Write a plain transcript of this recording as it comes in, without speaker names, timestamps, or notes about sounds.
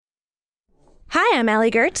Hi, I'm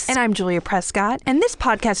Allie Gertz. And I'm Julia Prescott. And this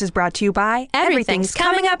podcast is brought to you by Everything's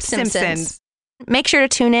Coming Up Simpsons. Make sure to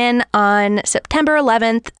tune in on September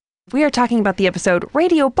 11th. We are talking about the episode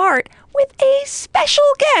Radio Bart with a special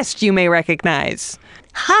guest you may recognize.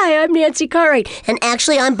 Hi, I'm Nancy Cartwright. And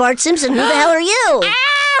actually, I'm Bart Simpson. Who the hell are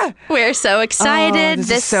you? We're so excited. Oh,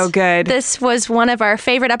 this is so good. This was one of our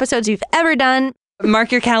favorite episodes we've ever done.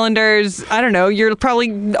 Mark your calendars. I don't know. You're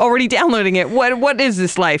probably already downloading it. What is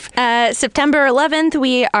this life? September 11th,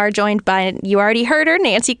 we are joined by, you already heard her,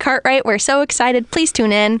 Nancy Cartwright. We're so excited. Please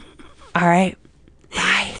tune in. All right.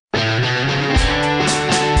 Bye.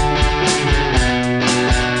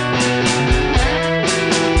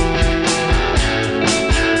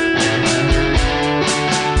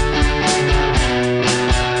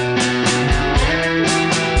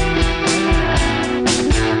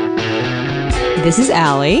 This is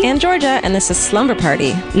Allie. And Georgia, and this is Slumber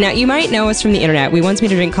Party. Now, you might know us from the internet. We once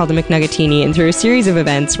made a drink called the McNuggetini, and through a series of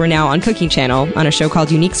events, we're now on Cooking Channel on a show called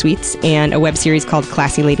Unique Sweets and a web series called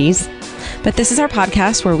Classy Ladies. But this is our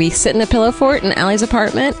podcast where we sit in a pillow fort in Allie's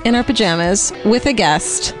apartment in our pajamas with a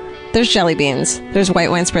guest. There's jelly beans. There's white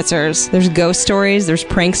wine spritzers. There's ghost stories. There's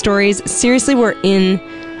prank stories. Seriously, we're in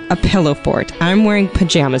a pillow fort. I'm wearing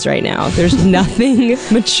pajamas right now. There's nothing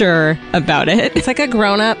mature about it. It's like a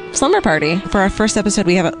grown-up slumber party. For our first episode,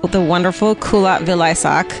 we have the wonderful Kulat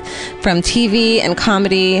Vilaysack from TV and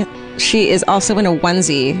comedy. She is also in a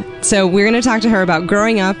onesie. So we're going to talk to her about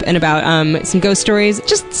growing up and about some ghost stories.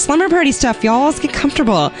 Just slumber party stuff, y'all. Let's get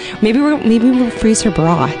comfortable. Maybe we'll freeze her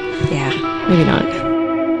bra. Yeah. Maybe not.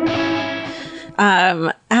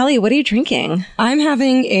 Allie, what are you drinking? I'm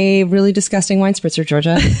having a really disgusting wine spritzer,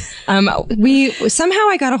 Georgia.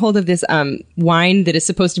 I got a hold of this wine that is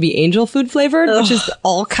supposed to be angel food flavored, which is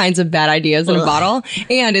all kinds of bad ideas in a bottle,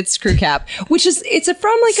 and it's Screw Cap, it's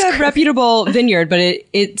from like a reputable vineyard, but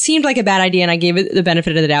it seemed like a bad idea, and I gave it the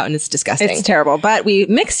benefit of the doubt, and it's disgusting. It's terrible, but we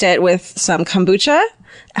mixed it with some kombucha.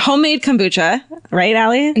 Homemade kombucha, right,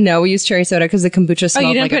 Allie? No, we used cherry soda because the kombucha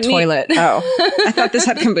smelled like a toilet. I thought this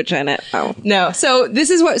had kombucha in it. Oh. No. So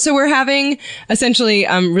we're having essentially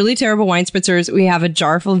really terrible wine spritzers. We have a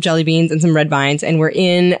jar full of jelly beans and some red vines, and we're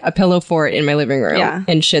in a pillow fort in my living room. Yeah.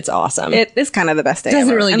 And shit's awesome. It is kind of the best day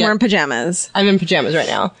ever. Really and we're in pajamas. I'm in pajamas right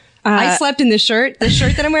now. I slept in this shirt. The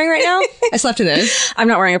shirt that I'm wearing right now, I slept in this. I'm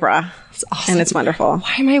not wearing a bra. It's awesome. And it's wonderful.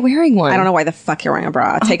 Why am I wearing one? I don't know why the fuck you're wearing a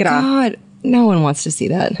bra. Take it off. God. No one wants to see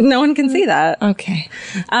that. No one can see that. Okay.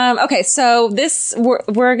 Okay. So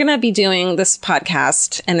we're going to be doing this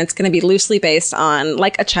podcast, and it's going to be loosely based on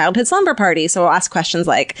like a childhood slumber party. So we'll ask questions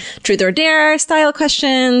like truth or dare style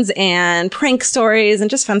questions and prank stories and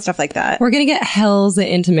just fun stuff like that. We're going to get hells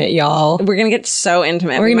intimate, y'all. We're going to get so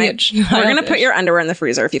intimate. We're going to put your underwear in the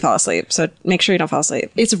freezer if you fall asleep. So make sure you don't fall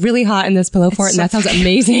asleep. It's really hot in this pillow fort, and that sounds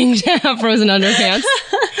amazing to have frozen underpants.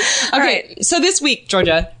 Okay. Right. So this week,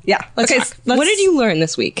 Georgia. Yeah. What did you learn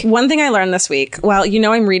this week? One thing I learned this week. Well,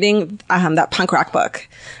 I'm reading that punk rock book.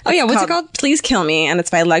 What's it called? Please Kill Me, and it's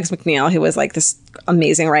by Legs McNeil, who was like this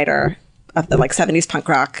amazing writer of the like 70s punk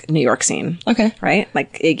rock New York scene. Okay. Right?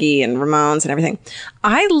 Like Iggy and Ramones and everything.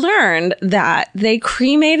 I learned that they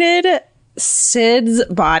cremated Sid's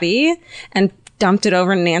body and dumped it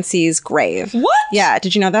over Nancy's grave. What? Yeah.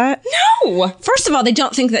 Did you know that? No. First of all, they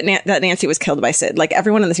don't think that that Nancy was killed by Sid. Like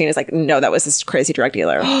everyone in the scene is like, no, that was this crazy drug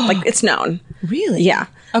dealer. Like it's known. Really? Yeah.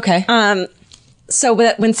 Okay. So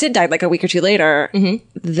when Sid died, like a week or two later,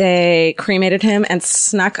 they cremated him and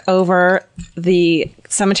snuck over the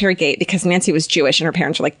cemetery gate because Nancy was Jewish and her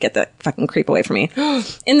parents were like, get the fucking creep away from me.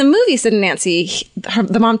 In the movie, Sid and Nancy,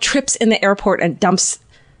 the mom trips in the airport and dumps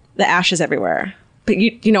the ashes everywhere. But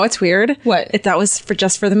you know what's weird? What? That was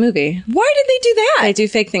just for the movie. Why did they do that? They do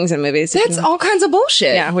fake things in movies. That's all kinds of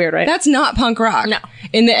bullshit. Yeah, weird, right? That's not punk rock. No.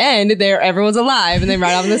 In the end, everyone's alive and they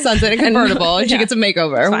ride off in the sunset in a convertible and she gets a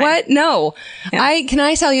makeover. What? No. Yeah. Can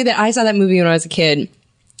I tell you that I saw that movie when I was a kid?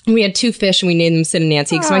 We had two fish and we named them Sid and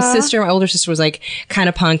Nancy because my older sister was like kind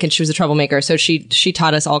of punk and she was a troublemaker. So she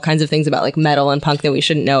taught us all kinds of things about like metal and punk that we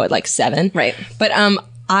shouldn't know at like 7. Right. But,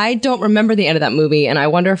 I don't remember the end of that movie, and I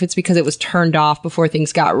wonder if it's because it was turned off before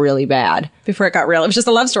things got really bad. Before it got real. It was just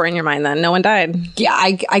a love story in your mind then. No one died. Yeah,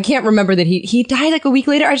 I can't remember that he died like a week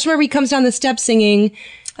later. I just remember he comes down the steps singing.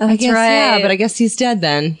 I guess, right. Yeah, but I guess he's dead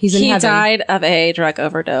then. He's in heaven. He died of a drug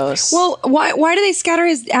overdose. Well, why do they scatter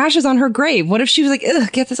his ashes on her grave? What if she was like,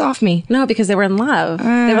 ugh, get this off me? No, because they were in love.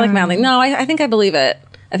 They were like madly. No, I think I believe it.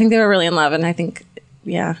 I think they were really in love, and I think,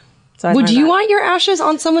 yeah. So would you want your ashes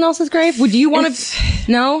on someone else's grave? Would you want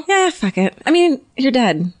to? No? Yeah, fuck it. I mean, you're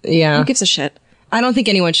dead. Yeah. Who gives a shit? I don't think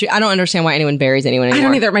anyone should. I don't understand why anyone buries anyone anymore. I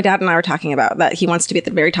don't either. My dad and I were talking about that. He wants to be at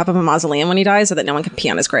the very top of a mausoleum when he dies so that no one can pee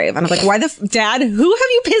on his grave. And I'm like, why Dad, who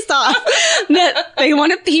have you pissed off that they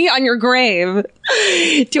want to pee on your grave?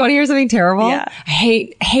 Do you want to hear something terrible? Yeah.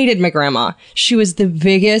 I hated my grandma. She was the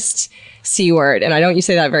biggest C word, and I don't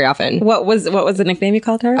say that very often. What was the nickname you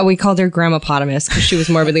called her? We called her Grandmapotamus because she was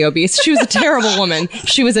morbidly obese. She was a terrible woman.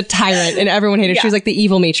 She was a tyrant, and everyone hated her. She was like the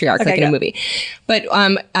evil matriarch, like in a movie. But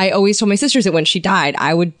I always told my sisters that when she died,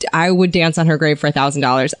 I would dance on her grave for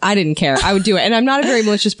 $1,000. I didn't care. I would do it, and I'm not a very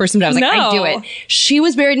malicious person, but I was like, I'd do it. She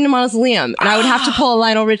was buried in a mausoleum, and I would have to pull a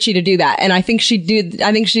Lionel Richie to do that. And I think she did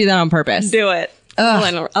that on purpose. Do it.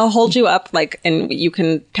 I'll hold you up, and you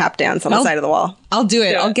can tap dance on the side of the wall. I'll do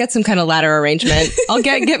it. I'll get some kind of ladder arrangement. I'll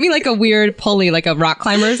get me like a weird pulley, like a rock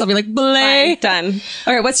climbers. I'll be like, belay. Done.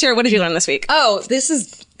 All right. What did you learn this week? Oh,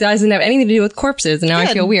 doesn't have anything to do with corpses, and now I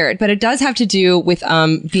feel weird. But it does have to do with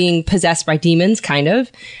being possessed by demons, kind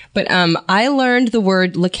of. But I learned the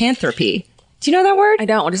word lycanthropy. Do you know that word? I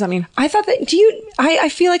don't. What does that mean? I thought that, I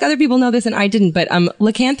feel like other people know this and I didn't, but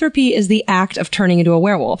lycanthropy is the act of turning into a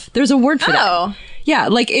werewolf. There's a word for that. Yeah,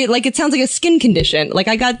 it sounds like a skin condition. Like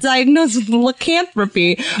I got diagnosed with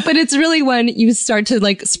lycanthropy, but it's really when you start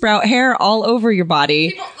to sprout hair all over your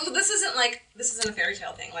body. This isn't a fairy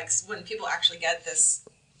tale thing. Like when people actually get this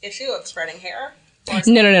issue of spreading hair.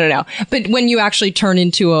 No. But when you actually turn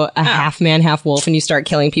into a half man, half wolf, and you start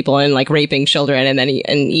killing people and raping children and then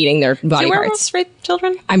eating their body Do parts. werewolves rape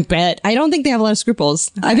children? I bet. I don't think they have a lot of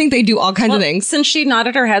scruples. I think they do all kinds of things. Since she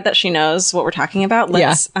nodded her head that she knows what we're talking about,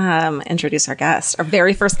 let's introduce our guest. Our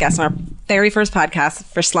very first guest on our very first podcast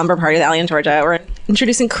for Slumber Party with Allie and Georgia. We're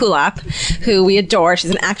introducing Kulap, who we adore.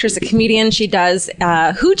 She's an actress, a comedian. She does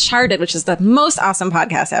Who Charted, which is the most awesome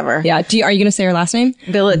podcast ever. Yeah. Are you going to say her last name?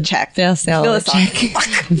 Villacek. Villacek.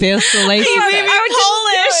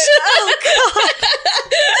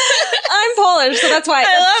 I'm Polish, so that's why.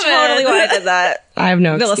 That's totally why I did that. I have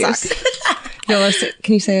no excuse. Villacek.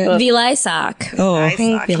 Can you say it? Vilaisak. Oh,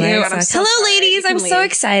 Thank you. Hello, ladies. I'm so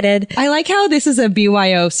excited. I like how this is a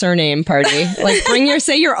BYO surname party.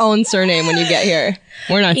 Say your own surname when you get here.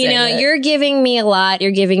 We're not saying it. You're giving me a lot.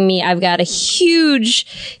 I've got a huge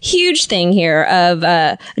thing here of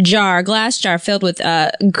glass jar filled with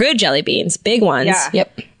good jelly beans, big ones. Yeah.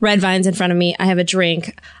 Yep. Red vines in front of me. I have a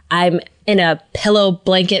drink. I'm in a pillow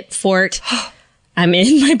blanket fort. I'm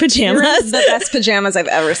in my pajamas. The best pajamas I've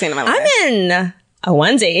ever seen in my life. I'm in a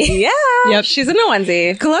onesie. Yeah. Yep. She's in a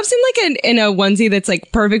onesie. Kulap seemed in a onesie that's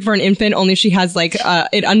perfect for an infant, only she has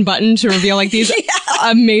it unbuttoned to reveal these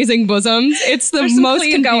amazing bosoms. It's the most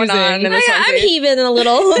confusing. going on in this I'm heaving a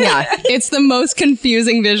little. Yeah. It's the most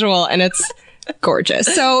confusing visual and it's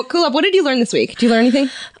gorgeous. So Kulap, what did you learn this week? Did you learn anything?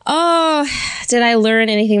 Oh, did I learn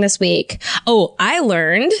anything this week? Oh, I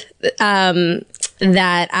learned that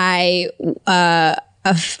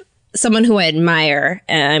someone who I admire,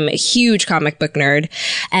 and I'm a huge comic book nerd,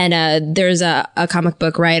 and there's a comic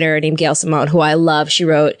book writer named Gail Simone who I love. She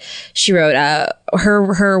wrote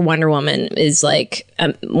her Wonder Woman is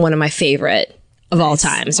one of my favorite of all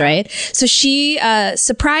times, right? So she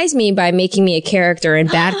surprised me by making me a character in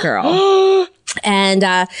Batgirl. And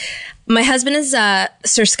my husband is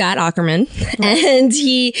Sir Scott Aukerman, and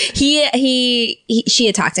she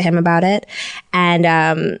had talked to him about it,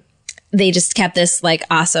 and they just kept this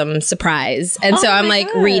awesome surprise. And so I'm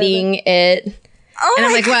reading it, and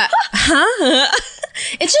I'm what? Huh?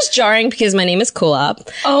 It's just jarring because my name is Kulap.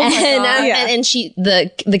 Oh my God. And she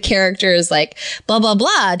the character is blah blah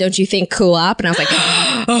blah. Don't you think Kulap? And I was like,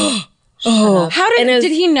 oh. How did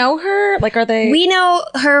he know her? Are they? We know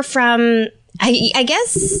her from. I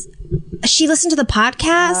guess she listened to the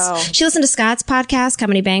podcast. Oh. She listened to Scott's podcast,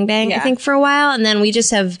 Comedy Bang Bang, I think, for a while. And then we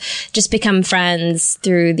have become friends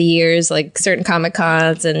through the years, certain Comic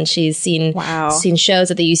Cons, and she's seen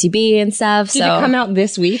shows at the UCB and stuff. Did it come out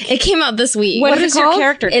this week? It came out this week. What does your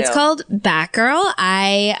character do? It's called Batgirl.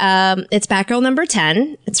 It's Batgirl number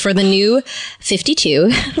 10. It's for the new 52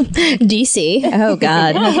 DC. Oh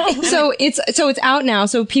God. So it's out now.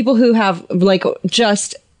 So people who have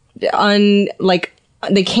just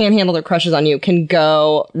they can't handle their crushes on you can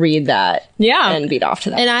go read that and beat off to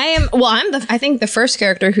that. And I'm I think the first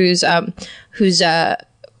character whose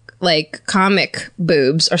comic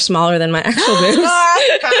boobs are smaller than my actual boobs.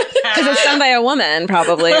 Because it's done by a woman,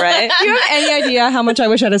 probably, right? Do you have any idea how much I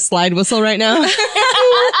wish I had a slide whistle right now? Let's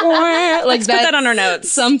put that on our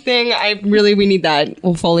notes. Something we need that.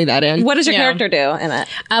 We'll Foley that in. What does your character do in it?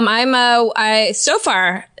 I so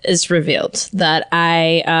far is revealed that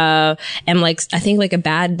I am I think a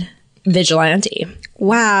bad vigilante.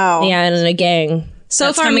 Wow. Yeah, and in a gang. So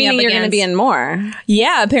that's far, coming meaning up you're going to against. be in more.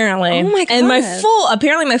 Yeah, apparently. Oh my And God.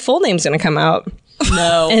 apparently my full name's going to come out.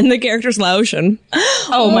 No. And the character's Laotian.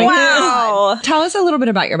 Oh my Wow. God. Tell us a little bit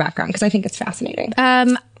about your background because I think it's fascinating.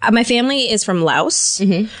 My family is from Laos.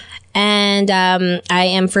 And I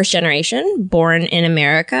am first generation, born in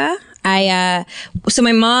America. So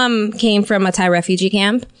my mom came from a Thai refugee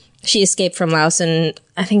camp. She escaped from Laos, and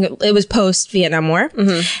I think it was post-Vietnam War.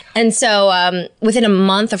 And so within a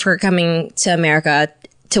month of her coming to America,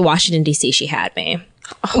 to Washington, D.C., she had me. Within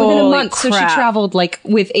a Holy month, so she crap. traveled like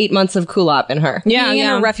with 8 months of Kulop in her. Being in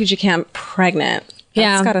a refugee camp pregnant.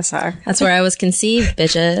 Yeah. That's gotta suck. That's where I was conceived,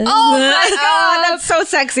 bitches. Oh my God, that's so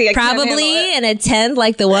sexy. I can't handle Probably it. in a tent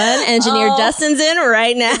like the one Engineer Dustin's in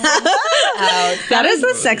right now. That is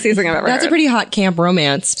the sexiest thing I've ever That's a heard. pretty hot camp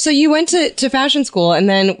romance. So you went to fashion school, and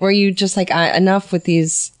then were you just like enough with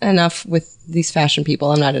these fashion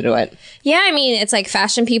people? I'm not into it. Yeah, I mean, it's like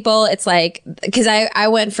fashion people. It's like, because I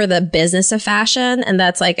went for the business of fashion, and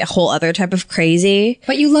that's like a whole other type of crazy.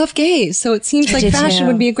 But you love gays, so it seems like do fashion too.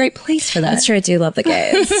 would be a great place for that. That's true. I do love the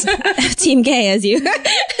gays. Team gay, as you know.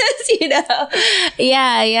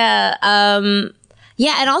 Yeah.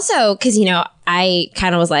 Yeah. And also, because, I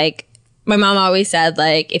kind of was like, my mom always said,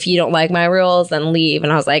 like, if you don't like my rules, then leave.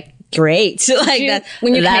 And I was like, great. Like,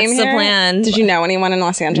 When you that's came the here, plan. did you know anyone in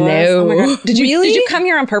Los Angeles? No. Oh my God. Did you Really? Did you come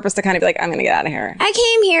here on purpose to kind of be like, I'm going to get out of here? I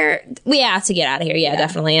came here, to get out of here. Yeah,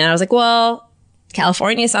 definitely. And I was like, well,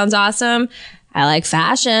 California sounds awesome. I like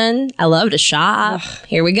fashion. I love to shop.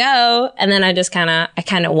 Here we go. And then I kind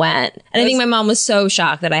of went. And I think my mom was so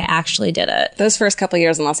shocked that I actually did it. Those first couple of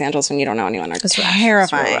years in Los Angeles when you don't know anyone are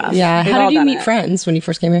terrifying. Yeah. We've How all did you done meet it. friends when you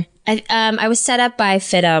first came here? I was set up by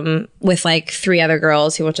FITM with like 3 other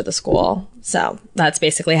girls who went to the school. So that's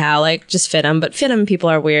basically how, like, just FITM. But FITM people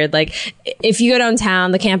are weird. Like, if you go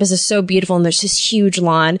downtown, the campus is so beautiful and there's this huge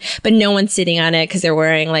lawn, but no one's sitting on it because they're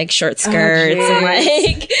wearing like short skirts and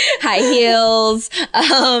like high heels.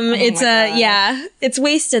 It's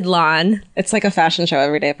wasted lawn. It's like a fashion show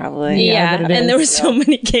every day, probably. Yeah. I bet it And is. there was so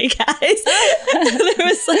many gay guys. There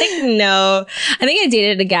was like, no. I think I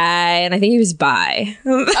dated a guy and I think he was bi.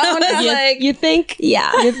 Oh, no. Like, You think?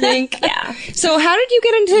 yeah. You think? Yeah. So how did you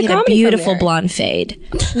get into He had a comedy? beautiful blonde fade.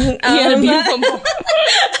 I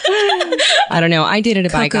don't know. I dated a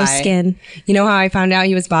bi Cocoa guy. skin. You know how I found out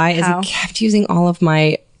he was bi? Is How? he kept using all of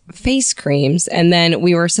my face creams, and then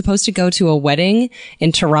we were supposed to go to a wedding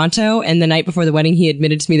in Toronto, and the night before the wedding he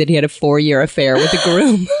admitted to me that he had a 4-year affair with the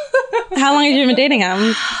groom. How long have you been dating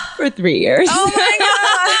him? For 3 years. Oh my God.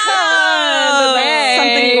 That's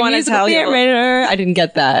something you want to Musical tell theater. you. I didn't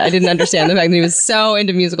get that. I didn't understand the fact that he was so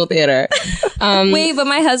into musical theater. Wait, but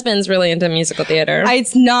my husband's really into musical theater.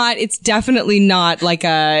 It's definitely not like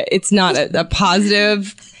it's not a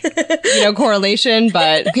positive, correlation,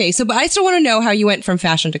 but okay. So, but I still want to know how you went from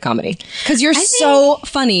fashion to comedy. Cause you're so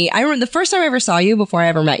funny. I remember the first time I ever saw you before I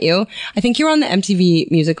ever met you, I think you were on the MTV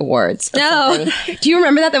Music Awards. No. Do you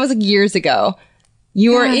remember that? That was like years ago.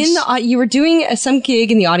 You were you were doing some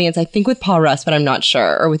gig in the audience, I think with Paul Russ, but I'm not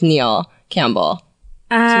sure, or with Neil Campbell.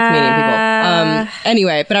 Two comedian people.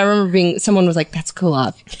 Anyway, but I remember someone was like, that's cool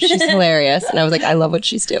up. She's hilarious. And I was like, I love what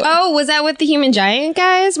she's doing. Oh, was that with the Human Giant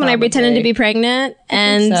guys when I pretended to be pregnant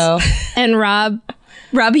and so. and Rob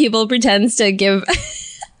Hebel pretends to give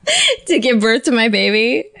birth to my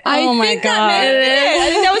baby? Oh my God. I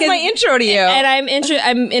think that was my intro to you. And I'm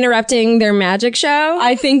interrupting their magic show.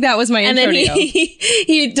 I think that was my And intro then to you.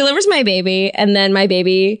 he delivers my baby, and then my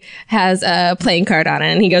baby has a playing card on it,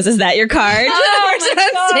 and he goes, "Is that your card?" on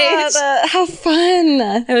stage. How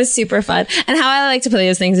fun. It was super fun. And how I like to play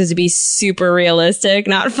those things is to be super realistic,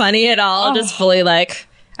 not funny at all, just fully like,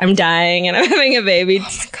 I'm dying and I'm having a baby.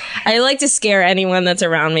 I like to scare anyone that's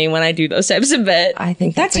around me when I do those types of bits. I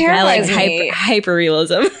think that's I like terrifies me. hyper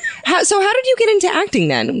realism. So how did you get into acting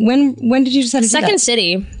then? When did you decide to do Second that?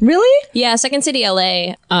 City. Really? Yeah, Second City,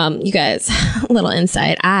 LA. You guys, a little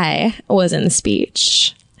insight. I was in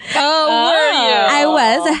speech. Oh, were you? I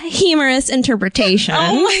was a humorous interpretation.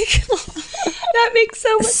 Oh my God. That makes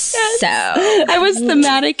so much sense. So, I was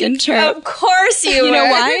thematic and term. of course you You know were.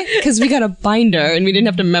 why? Because we got a binder and we didn't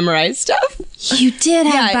have to memorize stuff. You did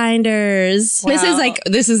have Yeah. binders. This is like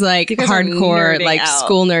guys are hardcore nerding like out.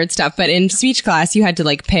 school nerd stuff. But in speech class, you had to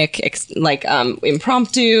like pick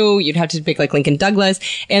impromptu. You'd have to pick like Lincoln Douglas,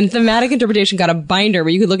 and thematic interpretation got a binder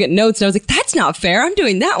where you could look at notes. And I was like, that's not fair. I'm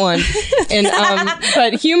doing that one. And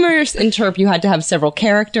but humorous interp, you had to have several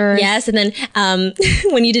characters. Yes, and then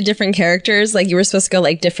when you did different characters, like you were supposed to go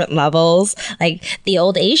like different levels. Like the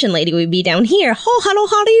old Asian lady would be down here, oh, hello,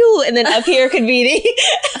 how do you? And then up here could be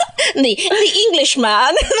the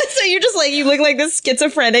Englishman. So you're just like, you look like this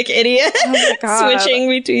schizophrenic idiot switching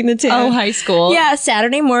between the two. Oh, high school. Yeah,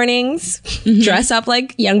 Saturday mornings, dress up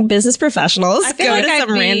like young business professionals. I feel Go like to I'd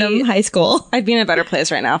some be- random high school. I'd be in a better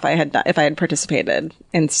place right now if I had participated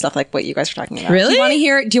in stuff like what you guys were talking about. Really?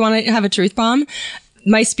 Do you want to have a truth bomb?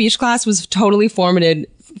 My speech class was totally formative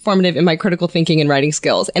in my critical thinking and writing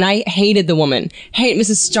skills. And I hated the woman. Hate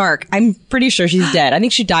Mrs. Stark. I'm pretty sure she's dead. I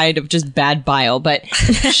think she died of just bad bile, but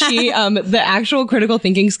she, the actual critical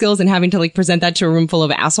thinking skills and having to like present that to a room full of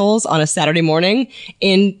assholes on a Saturday morning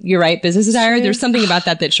in, you're right, business attire. There's something about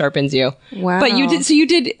that sharpens you. Wow. But you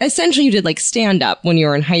did like stand up when you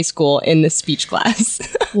were in high school in the speech class.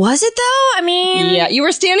 Was it though? I mean, Yeah. You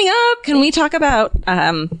were standing up. Can we talk about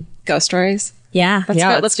ghost stories? yeah. Let's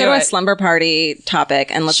go do to a it. slumber party topic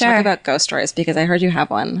and let's Sure. talk about ghost stories because I heard you have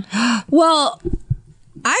one. Well,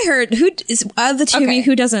 I heard who is the two of you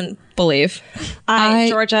who doesn't believe.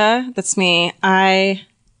 Georgia, that's me. I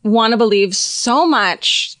want to believe so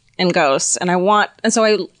much in ghosts and so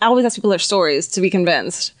I always ask people their stories to be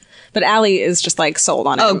convinced. But Allie is just like sold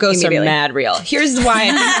on it. Oh, ghosts are immediately. mad real. Here's why I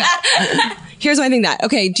think that. Here's why I think that.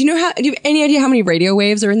 Okay, do you have any idea how many radio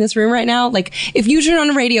waves are in this room right now? Like, if you turn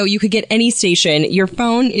on a radio, you could get any station. Your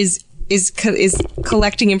phone is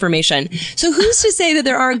collecting information. So who's to say that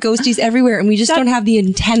there are ghosties everywhere and we just don't have the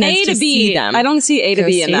antennas to see them? I don't see A to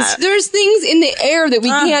B in that. There's things in the air that we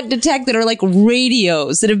can't detect that are like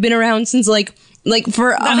radios that have been around since like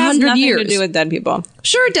for That has 100 nothing years. to do with dead people.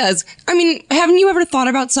 Sure it does. I mean, haven't you ever thought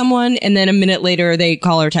about someone and then a minute later they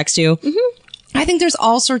call or text you? Mm-hmm. I think there's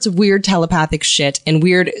all sorts of weird telepathic shit and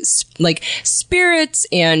weird like spirits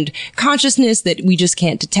and consciousness that we just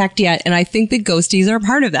can't detect yet. And I think that ghosties are a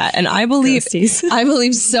part of that. And I believe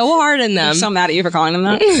so hard in them. I'm so mad at you for calling them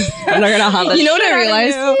that. I'm not gonna haunt the You know what shit I out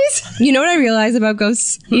of realized? You know what I realized about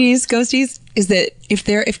ghosties is that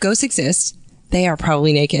if ghosts exist, they are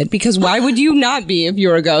probably naked, because why would you not be if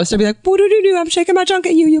you're a ghost? I'd be like, "Woo-doo-doo-doo, I'm shaking my junk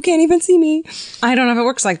at you. You can't even see me." I don't know if it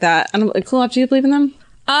works like that. I don't, Cool, do you believe in them?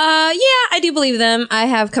 Yeah, I do believe them. I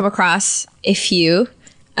have come across a few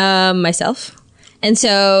myself, and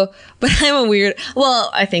so, but I'm a weird. Well,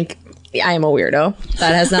 I think I am a weirdo.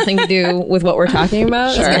 That has nothing to do with what we're talking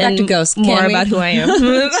about. Sure. Get back And to ghosts, can More we? about who I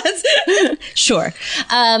am. Sure.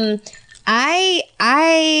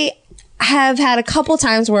 I have had a couple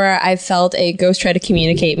times where I felt a ghost try to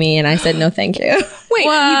communicate me, and I said no, thank you. Wait,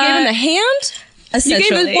 you gave him a hand? You gave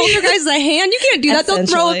Essentially. both your guys a hand? You can't do that. They'll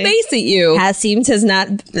throw a Essentially. face at you. Has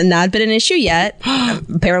not been an issue yet.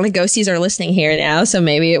 Apparently, ghosties are listening here now, so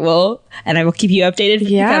maybe it will, and I will keep you updated if it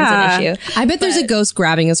becomes an issue. I bet there's a ghost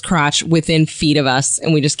grabbing his crotch within feet of us,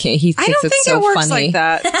 and we just can't. He thinks I don't it's think so it works funny. like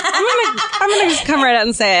that. I'm gonna just come right out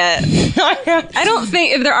and say it. I don't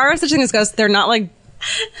think if there are such things as ghosts, they're not like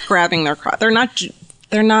grabbing their crotch. They're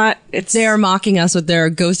not. It's They are mocking us with their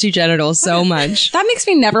ghosty genitals so much. that makes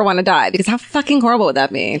me never want to die because how fucking horrible would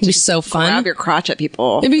that be? It'd be so fun. Grab your crotch at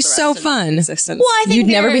people. It'd be for the so rest of fun. existence. Well, I think You'd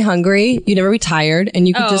never they're- be hungry. You'd never be tired, and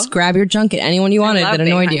you could just grab your junk at anyone you wanted that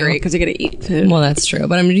annoyed you. because you get to eat food. Well, that's true,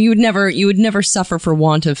 but I mean, you would never suffer for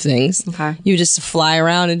want of things. Okay. You would just fly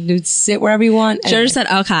around and you'd sit wherever you want. George said,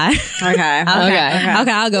 "Okay, Okay. Okay.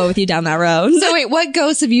 okay, I'll go with you down that road." So wait, what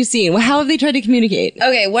ghosts have you seen? How have they tried to communicate?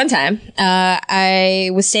 Okay, one time, I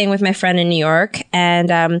was staying with my friend in New York,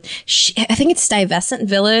 and I think it's Stuyvesant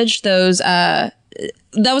Village. That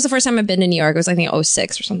was the first time I've been to New York. It was, I think,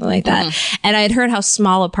 06 or something like that. And I had heard how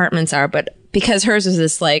small apartments are, but because hers was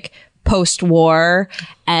this like post-war,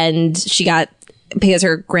 and because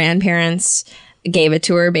her grandparents gave it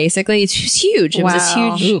to her, basically, it's just huge. It was this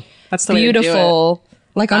Wow. huge, Ooh, that's the way to do it. beautiful.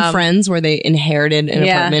 Like on Friends, where they inherited an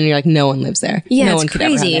apartment, and you're like, no one lives there. Yeah, no it's one could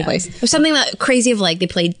ever have crazy. that place. It was something that crazy of like they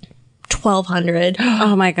played $1,200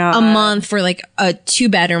 Oh my god. a month for like a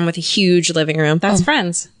 2-bedroom with a huge living room. That's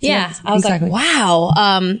friends. Yeah, I was exactly. like,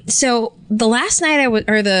 wow. So the last night I think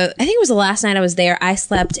it was the last night I was there. I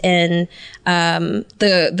slept in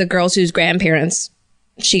the girls whose grandparents.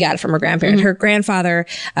 She got it from her grandparents. Her grandfather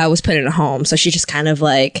was put in a home, so she just kind of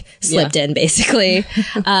like slipped in basically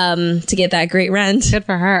to get that great rent. Good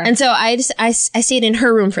for her. And so I stayed in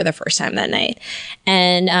her room for the first time that night.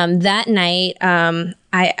 And that night,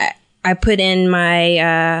 I put in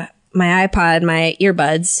my my iPod, my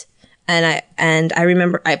earbuds, and I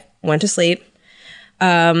remember I went to sleep.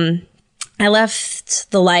 I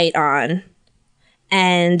left the light on,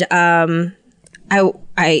 and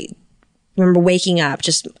I remember waking up,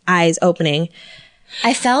 just eyes opening.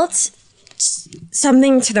 I felt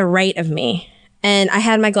something to the right of me, and I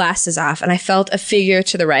had my glasses off, and I felt a figure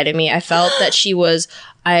to the right of me. I felt that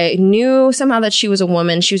I knew somehow that she was a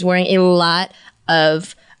woman. She was wearing a lot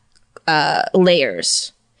of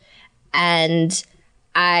layers. and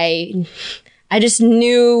I just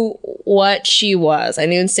knew what she was. I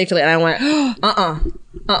knew instinctively, and I went,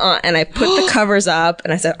 and I put the covers up,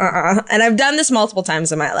 and I said, and I've done this multiple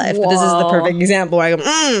times in my life, but this is the perfect example where I go,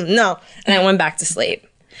 no, and I went back to sleep.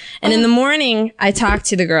 And in the morning, I talked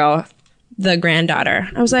to the girl, the granddaughter.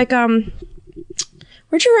 I was like, where'd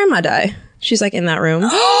your grandma die? She's like, in that room.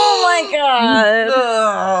 Oh my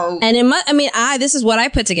God. And this is what I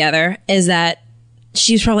put together, is that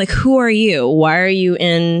she's probably like, who are you? Why are you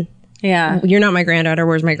in... Yeah. You're not my granddaughter.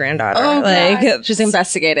 Where's my granddaughter? She's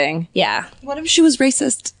investigating. Yeah. What if she was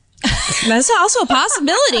racist? That's also a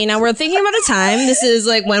possibility. Now we're thinking about a time. This is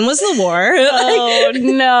like, when was the war? Oh,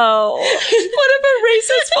 no. What if a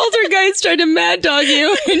racist poltergeist tried to mad dog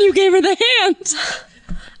you and you gave her the hand?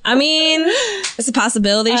 I mean, it's a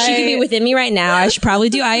possibility. She could be within me right now. I should probably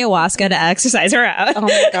do ayahuasca to exercise her out. Oh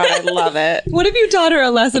my God, I love it. What if you taught her a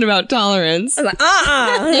lesson about tolerance? I was like,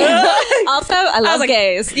 Also, I love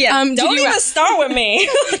gays. Yeah, Did don't you even start with me.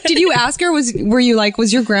 Did you ask her? Was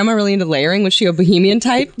your grandma really into layering? Was she a bohemian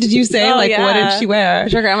type? Did you say what did she wear?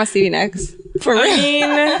 Was your grandma Stevie Nicks? For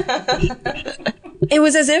real. It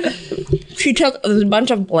was as if she took a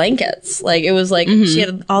bunch of blankets. Like, it was like she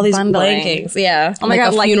had all these Bundling. blankets. Yeah. Oh my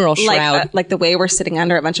Like God, a funeral shroud. Like the way we're sitting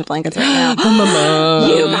under a bunch of blankets right now.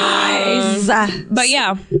 You guys. But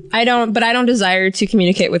yeah, I don't desire to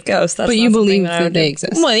communicate with ghosts. That's But not you something believe I that would they do.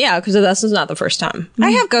 exist. Well, yeah, because this is not the first time.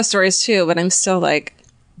 I have ghost stories too, but I'm still like,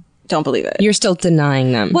 don't believe it. You're still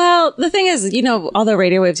denying them. Well, the thing is, all the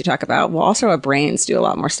radio waves you talk about, well, also our brains do a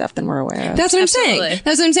lot more stuff than we're aware of. That's what Absolutely. I'm saying.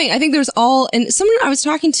 That's what I'm saying. I think there's and someone I was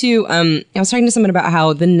talking to someone about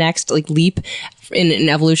how the next leap in an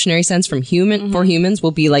evolutionary sense for humans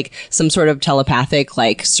will be like some sort of telepathic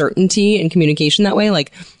certainty and communication that way.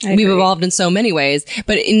 Like we've evolved in so many ways,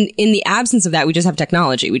 but in the absence of that, we just have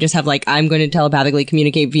technology. We just have I'm going to telepathically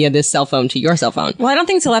communicate via this cell phone to your cell phone. Well, I don't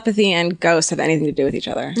think telepathy and ghosts have anything to do with each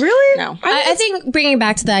other. Really? No. I think bringing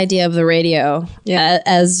back to the idea of the radio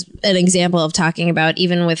as an example of talking about,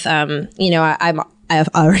 even with, I've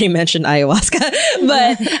already mentioned ayahuasca,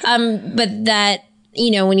 but that,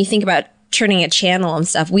 when you think about turning a channel and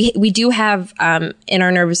stuff, we do have in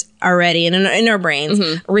our nerves already and in our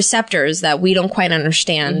brains receptors that we don't quite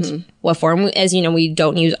understand what form. As you know, we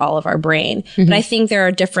don't use all of our brain, but I think there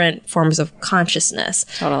are different forms of consciousness.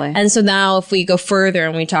 Totally. And so now if we go further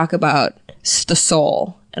and we talk about the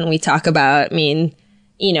soul and we talk about,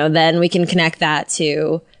 then we can connect that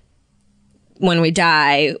to when we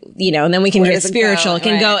die, and then we can get spiritual. It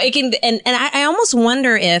can go, and I almost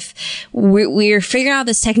wonder if we're figuring out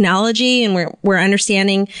this technology and we're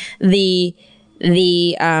understanding the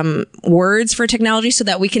words for technology so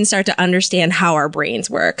that we can start to understand how our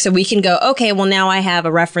brains work. So we can go, okay, well now I have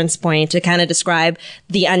a reference point to kind of describe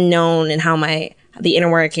the unknown and how the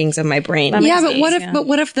inner workings of my brain.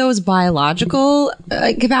 What if those biological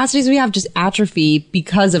capacities we have just atrophy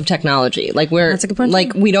because of technology? That's a good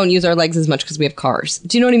point. We don't use our legs as much because we have cars.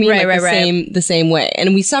 Do you know what I mean? Right. The same way,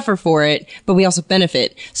 and we suffer for it, but we also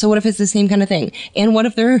benefit. So what if it's the same kind of thing? And what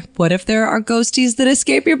if there are ghosties that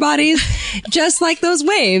escape your bodies, just like those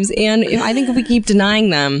waves? And I think if we keep denying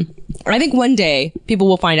them, I think one day people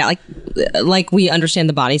will find out, we understand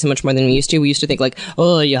the body so much more than we used to. We used to think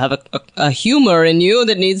you have a humor in you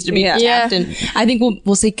that needs to be tapped. And I think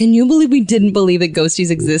we'll say, can you believe we didn't believe that ghosties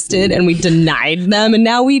existed and we denied them? And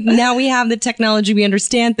now we have the technology. We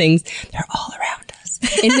understand things. They're all around us.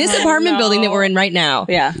 In this apartment building that we're in right now.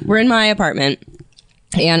 Yeah. We're in my apartment.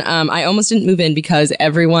 And I almost didn't move in because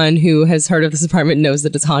everyone who has heard of this apartment knows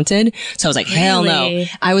that it's haunted. So I was like, hell no.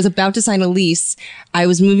 I was about to sign a lease. I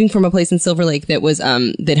was moving from a place in Silver Lake that was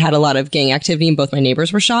that had a lot of gang activity and both my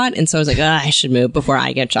neighbors were shot. And so I was like, I should move before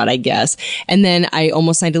I get shot, I guess. And then I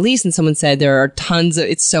almost signed a lease and someone said there are tons of,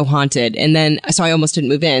 it's so haunted. And then, so I almost didn't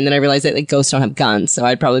move in. Then I realized that ghosts don't have guns. So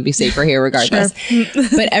I'd probably be safer here regardless.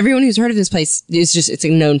 But everyone who's heard of this place it's a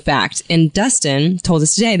known fact. And Dustin told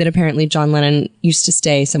us today that apparently John Lennon used to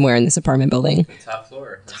stay somewhere in this apartment building. Top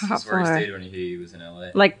floor. This is where he stayed when he was in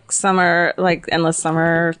LA. Endless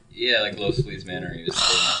summer. Yeah, Los Feliz Manor. He was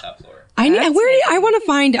staying on the top floor.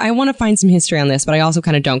 I want to find some history on this, but I also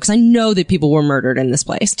kind of don't because I know that people were murdered in this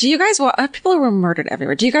place. Do you guys people were murdered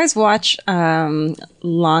everywhere? Do you guys watch Long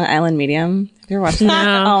Island Medium? Have you ever watched that?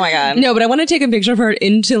 No. Oh my god. No, but I want to take a picture of her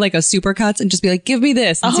into a supercuts and just be like, give me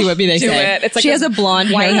this and see what they say. It's she has a blonde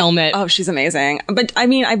hair helmet. Oh, she's amazing. But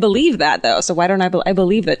I believe that though. So why don't I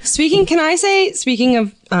believe that? Speaking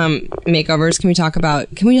makeovers,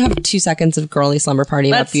 can we have 2 seconds of girly slumber party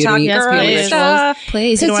about beauty? Yes, beauty please. rituals?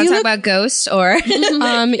 Please, you don't want to talk about ghosts or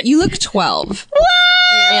You look 12.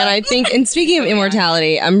 And I think, and speaking of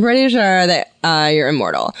immortality, I'm pretty sure that you're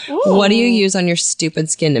immortal. Ooh. What do you use on your stupid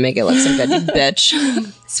skin to make it look so good, you bitch?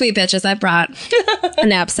 Sweet bitches, I brought a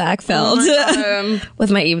knapsack filled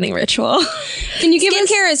with my evening ritual. Can you give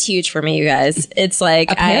Skincare is huge for me, you guys. It's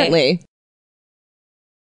like apparently.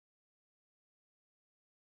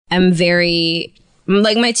 I'm very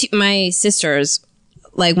like my sisters.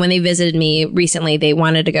 Like when they visited me recently, they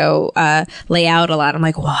wanted to go lay out a lot. I'm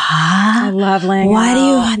like, what? I love laying out. Why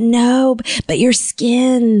do you know? But your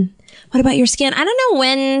skin. What about your skin? I don't know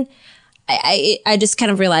when. I just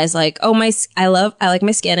kind of realized like, oh I like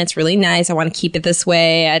my skin. It's really nice. I want to keep it this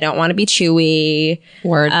way. I don't want to be chewy.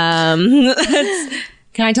 Word.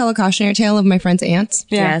 Can I tell a cautionary tale of my friend's ants?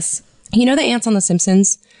 Yeah. Yes. You know the ants on The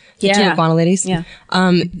Simpsons? The two iguana ladies? Yeah.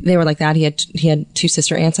 They were like that. He had two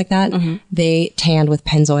sister ants like that. Mm-hmm. They tanned with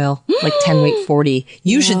Pennzoil, like 10 weight 40.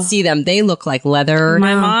 You should see them. They look like leather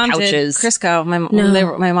my mom pouches. did Crisco.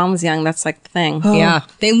 My mom was young. That's like the thing. Oh. Yeah.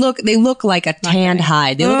 They look like a tanned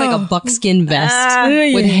hide. They look like a buckskin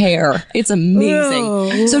vest with hair. It's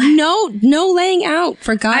amazing. So no laying out,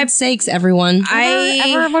 for God's sakes, everyone.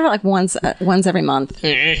 What about like once every month?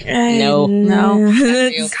 No.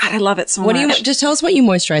 God, I love it so much. What do you just tell us what you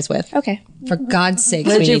moisturize with? Okay. For God's sakes,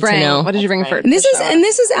 What did you need bring? to know. What did you bring for? And this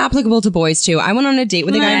is applicable to boys too. I went on a date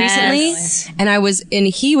with a guy recently, and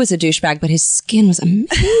he was a douchebag, but his skin was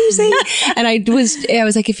amazing. And I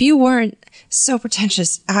was like, if you weren't so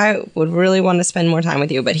pretentious, I would really want to spend more time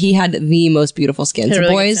with you. But he had the most beautiful skin. So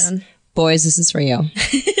really boys, this is for you.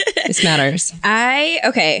 This matters.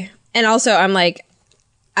 And also, I'm like,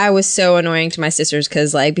 I was so annoying to my sisters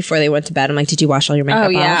because, like, before they went to bed, I'm like, "Did you wash all your makeup? Oh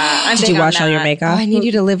yeah, off? Did you wash all your makeup? I need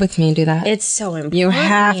you to live with me and do that. It's so important. You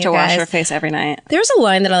have to wash guys. your face every night. There's a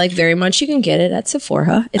line that I like very much. You can get it at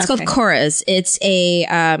Sephora. It's called Korres. It's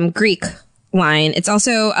a Greek line. It's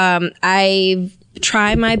also I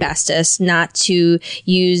try my bestest not to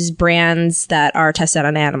use brands that are tested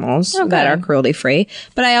on animals that are cruelty free.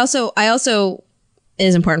 But I also it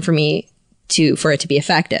is important for me for it to be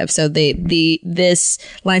effective. So this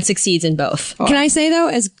line succeeds in both. Can I say though,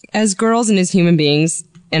 as girls and as human beings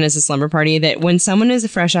and as a slumber party, that when someone is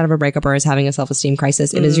fresh out of a breakup or is having a self-esteem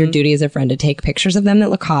crisis, it is your duty as a friend to take pictures of them that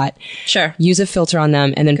look hot. Sure. Use a filter on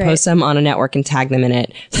them and then post them on a network and tag them in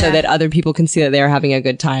it so that other people can see that they're having a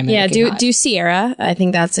good time. Yeah. Do Sierra. I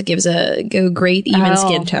think gives a great even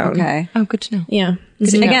skin tone. Okay. Oh, good to know. Yeah.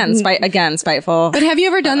 Again, spiteful. But have you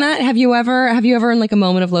ever done that? Have you ever in like a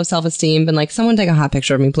moment of low self-esteem been like, someone take a hot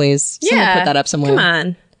picture of me, please? Someone put that up somewhere. Come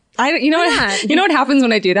on. You know what happens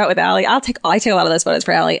when I do that with Allie? I take a lot of those photos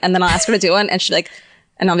for Allie, and then I'll ask her to do one,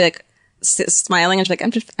 and I'll be like smiling, and she's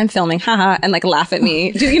like, I'm filming, haha, and like laugh at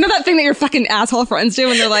me. Do you know that thing that your fucking asshole friends do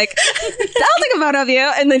when they're like, I'll take a photo of you,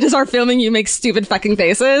 and they just start filming you make stupid fucking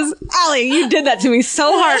faces? Allie, you did that to me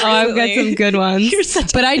so hard. I've got some good ones.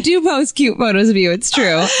 But I do post cute photos of you. It's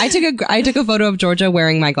true. I took a photo of Georgia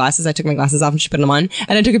wearing my glasses. I took my glasses off and she put them on,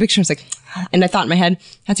 and I took a picture. I was like, and I thought in my head,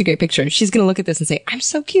 that's a great picture. She's going to look at this and say, I'm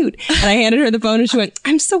so cute. And I handed her the phone and she went,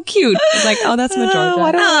 I'm so cute. I was like, oh, that's my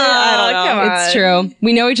Georgia. I don't know. It's true.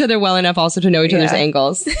 We know each other well enough also to know each other's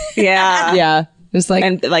angles. Yeah. Yeah. It's like,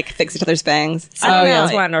 And like fix each other's bangs. It's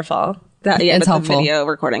wonderful. it's helpful. The video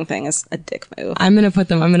recording thing is a dick move. I'm going to put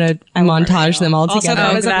them, I'm going to montage them all Also, together.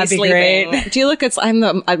 photos of me that'd be sleeping. great. Do you look? I'm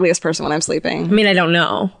the ugliest person when I'm sleeping. I mean, I don't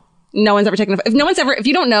know. No one's ever taken if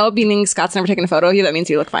you don't know, meaning Scott's never taken a photo of you, that means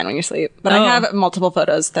you look fine when you sleep. But I have multiple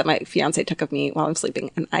photos that my fiance took of me while I'm sleeping,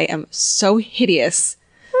 and I am so hideous.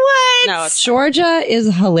 What? No, it's Georgia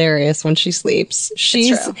is hilarious when she sleeps.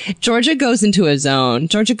 Georgia goes into a zone.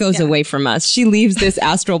 Georgia goes away from us. She leaves this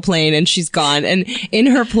astral plane and she's gone. And in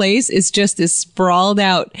her place is just this sprawled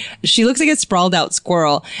out. She looks like a sprawled out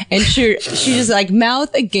squirrel. And she just like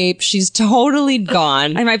mouth agape. She's totally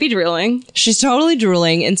gone. I might be drooling. She's totally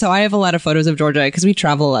drooling. And so I have a lot of photos of Georgia because we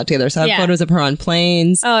travel a lot together. So I have photos of her on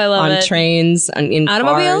planes, I love on it. trains, in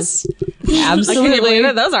Automobiles? cars. Can you Absolutely. believe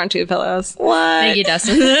it? Those aren't two pillows. Thank you,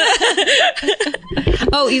 Dustin.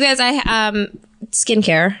 Oh, you guys,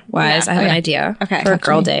 skincare wise, I have an idea for a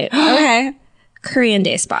girl date. Okay. Korean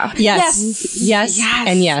day spa. Yes.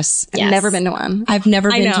 And yes. I've never been to one. I've never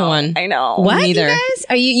been to one. I know. What? Neither. You guys?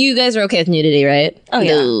 Are you guys are okay with nudity, right? Oh,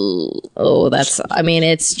 yeah. Oh,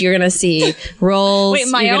 you're gonna see rolls. Wait,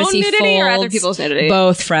 my you're gonna own see nudity or other folds. people's nudity?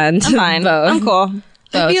 Both, friend. I'm fine. Both. I'm cool.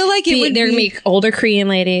 So I feel like it would they're be- gonna be older Korean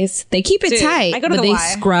ladies. They keep it Dude, tight, I go to but the they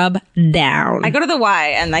Y. scrub down. I go to the Y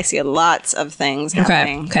and I see lots of things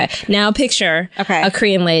happening. Okay. Now picture Okay. a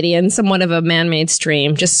Korean lady in somewhat of a man-made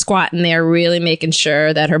stream, just squatting there, really making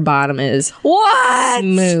sure that her bottom is What?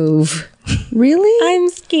 move. Really? I'm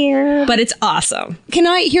scared. But it's awesome.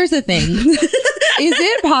 Here's the thing. Is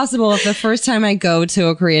it possible if the first time I go to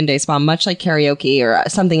a Korean day spa, much like karaoke or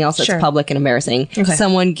something else that's Sure. public and embarrassing,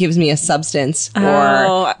 someone gives me a substance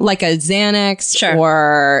Oh. or like a Xanax Sure.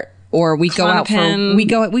 or we go out for Klonopin.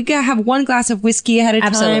 we go have one glass of whiskey ahead of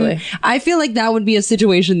Absolutely. time. I feel like that would be a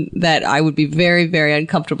situation that I would be very, very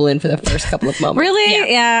uncomfortable in for the first couple of moments.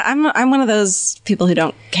 Really? Yeah. I'm one of those people who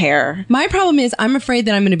don't care. My problem is I'm afraid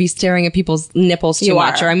that I'm going to be staring at people's nipples too You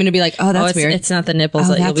much, are. or I'm going to be like, oh, that's weird. It's not the nipples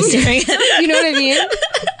Oh, that you'll be that's staring at. You know what I mean?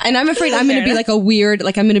 And I'm afraid I'm going to be like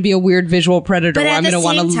I'm going to be a weird visual predator where I'm going to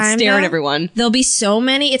want to stare at everyone. There'll be so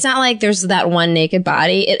many. It's not like there's that one naked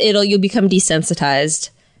body. You'll become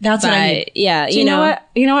desensitized. That's what I mean. Yeah, You know what?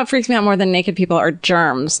 You know what freaks me out more than naked people are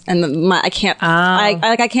germs, and I can't.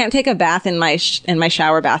 I can't take a bath in my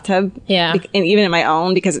shower bathtub. Yeah. and even in my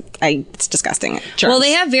own because it's disgusting. Germs. Well,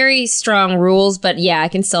 they have very strong rules, but yeah, I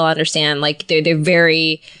can still understand. Like they're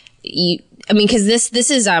very. I mean, because this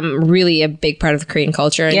is really a big part of the Korean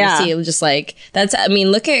culture, and Yeah. you see just like that's. I mean,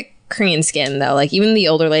 look at Korean skin though. Like even the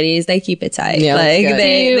older ladies, they keep it tight. Yeah, that's like good.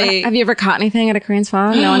 they Have you ever caught anything at a Korean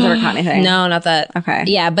spa? No one's ever caught anything. No, not that. Okay.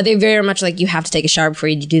 Yeah, but they're very much like you have to take a shower before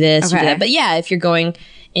you do this. You do Okay. that. But yeah, if you're going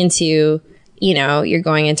into, you're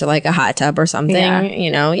going into like a hot tub or something.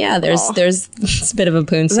 Yeah. There's it's a bit of a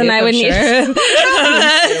poon soup. Then I would I'm need sure.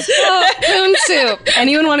 poon soup.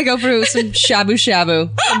 Anyone want to go for some shabu shabu?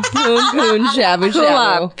 Some poon shabu Pull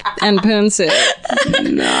shabu. up and poon soup.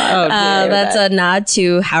 That's a nod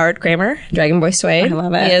to Howard Kramer, Dragon Boy Suede. I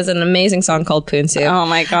love it. He has an amazing song called Poon Soup. Oh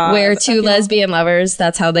my god! Where two lesbian lovers,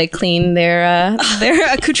 that's how they clean their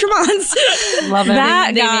accoutrements. Love it.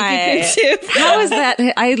 That They guy. make you poon soup. How is that?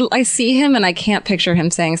 I see him and I can't picture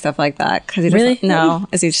him saying stuff like that because he doesn't. Really? No,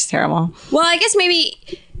 is he just terrible? Well, I guess maybe,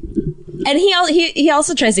 and he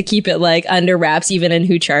also tries to keep it like under wraps, even in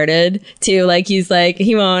Who Charted too. Like he's like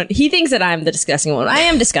he thinks that I'm the disgusting one. I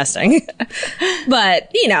am disgusting,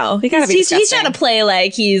 but gotta be he's disgusting. trying to play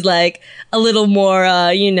like he's like a little more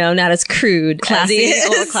not as crude, Classy, as he a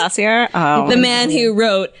little is. classier. Oh, The man who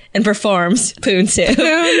wrote and performs Poon Soup.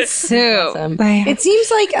 poon soup. It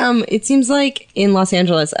seems like in Los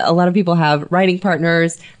Angeles, a lot of people have writing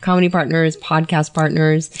partners, comedy partners, podcast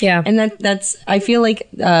partners. Yeah. And that's, I feel like,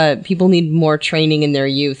 people need more training in their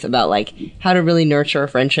youth about like how to really nurture a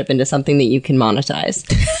friendship into something that you can monetize.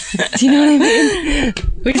 Do you know what I mean?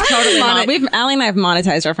 We've totally Allie and I have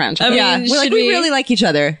monetized our friendship. Yeah. mean, We're like, should we we- really like each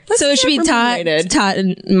other. So it should be taught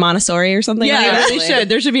in Montessori or something. Yeah, like it that. really should.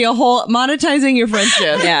 There should be a whole monetizing your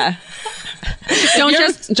friendship. Yeah.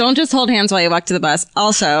 Don't just hold hands while you walk to the bus.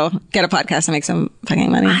 Also, get a podcast and make some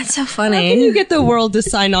fucking money. That's so How can funny. you get the world to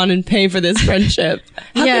sign on and pay for this friendship?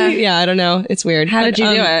 Yeah, I don't know. It's weird. How did you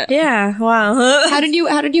do it? Yeah, wow. How did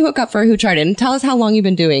you hook up for Who Charted? And tell us how long you've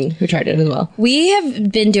been doing Who Charted as well. We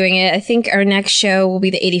have been doing it. I think our next show will be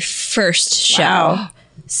the 81st show. Wow.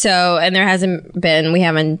 So, and we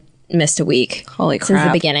haven't missed a week. Holy Since the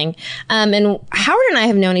crap. beginning. And Howard and I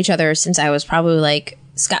have known each other since I was probably like,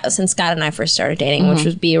 since Scott and I first started dating, which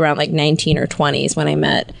would be around like 19 or 20s when I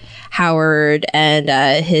met Howard and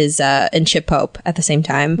and Chip Pope at the same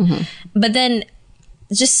time. But then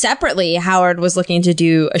just separately, Howard was looking to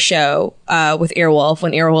do a show with Earwolf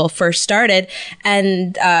when Earwolf first started.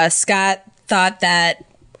 And Scott thought that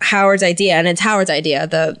Howard's idea, and it's Howard's idea,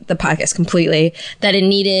 the podcast completely, that it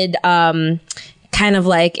needed kind of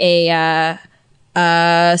like a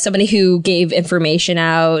somebody who gave information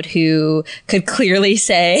out, who could clearly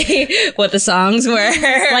say what the songs were,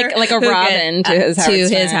 Like a Robin to his Howard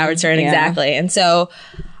Stern. Howard Stern, Yeah. exactly. And so,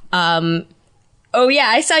 oh yeah,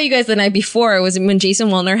 I saw you guys the night before. It was when Jason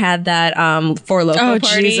Wolner had that Four Loko Oh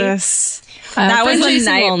party. Jesus! That was friend the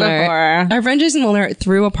Jason night Wolner- before. Our friend Jason Wolner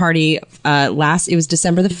threw a party it was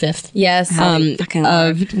December the 5th. Yes. Fucking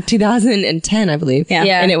Of 2010, I believe. Yeah.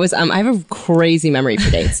 Yeah. And it was, I have a crazy memory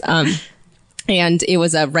for dates. And it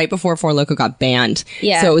was right before Four Loko got banned.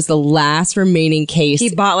 Yeah. So it was the last remaining case.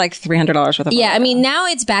 He bought like $300 worth of. Yeah, I mean now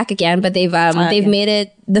it's back again, but they've made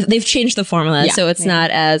it. They've changed the formula, Yeah. so it's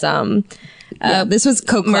not as this was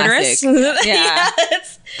Coke murderous. Classic. Yeah.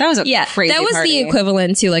 That was a crazy that was party. the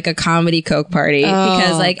equivalent to like a comedy Coke party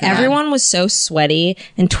because like everyone was so sweaty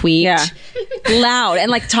and tweaked. Yeah, loud and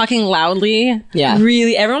like talking loudly. Yeah.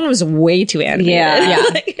 Really, everyone was way too animated. Yeah.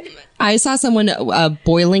 Yeah. I saw someone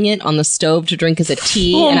boiling it on the stove to drink as a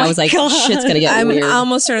tea, and I was like, shit's gonna get I'm weird.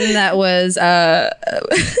 almost certain that was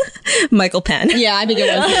Michael Penn. Yeah, I think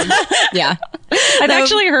it was him. Yeah. I'd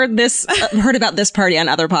actually heard about this party on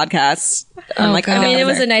other podcasts. I'm like, God. I mean, it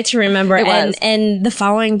was a night to remember. It was. And the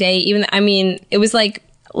following day, it was like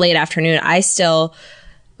late afternoon. It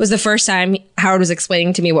was the first time Howard was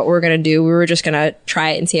explaining to me what we were going to do. We were just going to try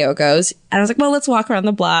it and see how it goes. And I was like, well, let's walk around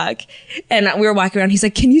the block. And we were walking around. He's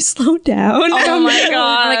like, can you slow down? Oh my I'm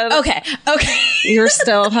God. like, okay. You're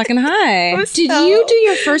still fucking high. Did you do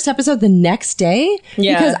your first episode the next day?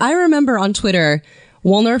 Yeah. Because I remember on Twitter,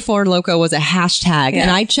 Wolner Ford Loco was a hashtag, and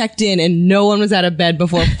I checked in, and no one was out of bed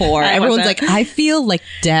before 4. Everyone's wasn't. like, I feel like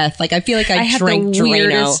death. Like I feel like I had drank the Drano.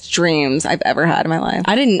 weirdest dreams I've ever had in my life.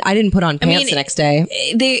 I didn't put on pants the next day.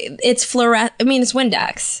 It's it's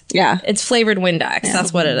Windex. Yeah. It's flavored Windex.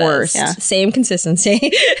 That's what it is. Worse. Yeah. Same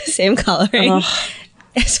consistency, same coloring.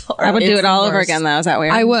 It's horrible. I would do It's it all over worse. again, though. Is that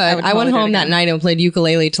weird? I would. I totally went do it home that again. night and played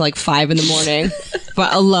ukulele till like 5 a.m,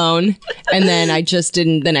 but alone. And then I just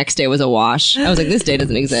didn't. The next day was a wash. I was like, this day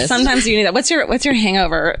doesn't exist. Sometimes you need that. What's your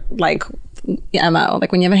hangover like? MO,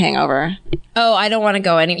 like when you have a hangover. Oh, I don't want to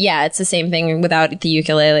go any. Yeah, it's the same thing without the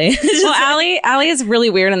ukulele. Well, Allie is really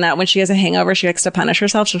weird in that when she has a hangover, she likes to punish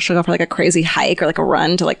herself. She'll go for like a crazy hike or like a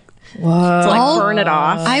run to like burn it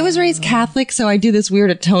off. I was raised Catholic, so I do this weird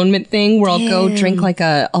atonement thing where I'll go drink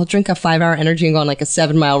I'll drink a 5-hour energy and go on like a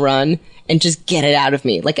 7-mile run and just get it out of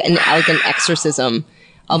me, like an exorcism.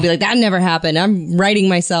 I'll be like, that never happened. I'm writing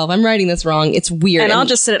myself. I'm writing this wrong. It's weird. And I'll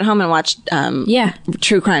just sit at home and watch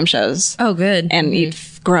true crime shows. Oh, good. And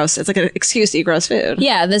eat gross. It's like an excuse to eat gross food.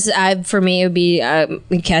 Yeah, for me it would be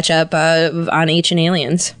catch up on Ancient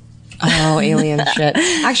Aliens. oh, alien shit.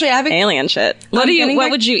 Actually, I have a Alien shit. What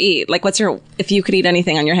would you eat? Like, if you could eat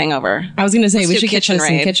anything on your hangover? I was going to say, we do should get Kitchen you some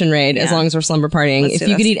Raid. kitchen raid as Yeah. long as we're slumber partying. Let's If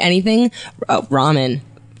do you could this. eat anything, ramen.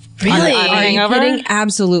 Really? On a Are you hangover? kidding?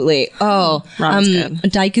 Absolutely. Oh, Ramen's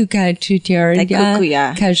good. Daikuka tutorial.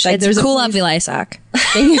 Daikukuya. There's a cool up Vilaisak.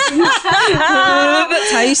 That's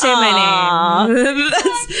how you say my name.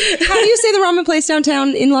 How do you say the ramen place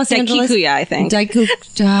downtown in Los Angeles? Daikukuya, I think.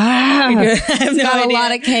 It's got a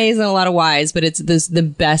lot of K's and a lot of Y's, but it's the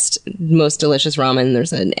best, most delicious ramen.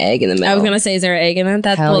 There's an egg in the middle. I was gonna say, is there an egg in it?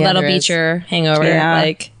 Hell yeah, That'll there beat is. your hangover. Yeah.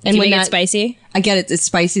 Like, And do you when make it that- spicy? I get it. It's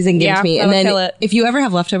spicy and give Yeah, to me. that And would then kill it. if you ever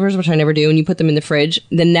have leftovers, which I never do, and you put them in the fridge,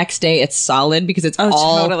 the next day it's solid because it's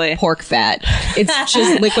all totally. pork fat. It's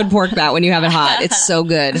just liquid pork fat when you have it hot. It's so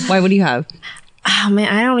good. Why? What do you have? Oh man,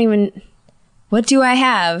 I don't even. What do I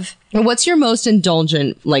have? And what's your most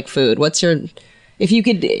indulgent food? What's your if you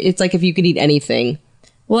could eat anything?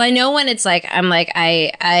 Well, I know when it's like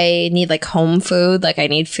I need like home food. Like I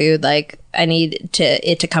need food. Like I need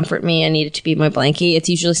it to comfort me. I need it to be my blankie. It's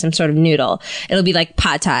usually some sort of noodle. It'll be like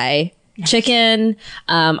pad thai, chicken.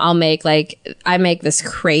 I make this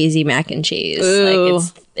crazy mac and cheese. Ooh.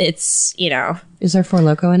 Like it's Is there Four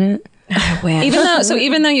Loko in it?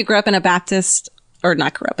 Even though you grew up in a Baptist, or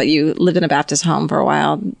not grew up, but you lived in a Baptist home for a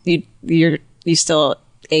while, you still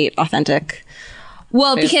ate authentic.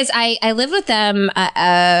 Well, because I lived with them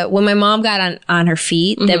when my mom got on her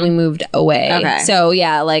feet, then we moved away. Okay. So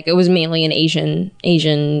yeah, like it was mainly an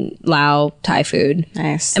Asian Lao Thai food.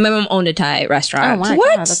 Nice. And my mom owned a Thai restaurant. Oh my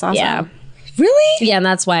God, that's awesome. Yeah. Really? Yeah, and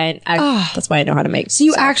that's why that's why I know how to make. So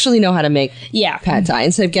you actually know how to make Yeah. pad thai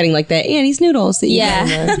instead of getting like the Annie's noodles that you get in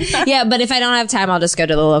Yeah. the- Yeah, but if I don't have time, I'll just go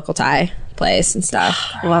to the local Thai place and stuff.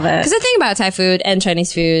 Love it. Because the thing about Thai food and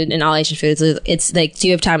Chinese food and all Asian foods is it's like, do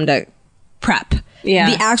you have time to prep?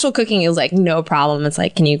 Yeah. The actual cooking is like no problem. It's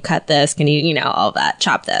like, can you cut this? Can you, all that,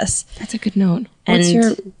 chop this? That's a good note. What's And-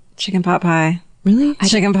 your Chicken pot pie. really?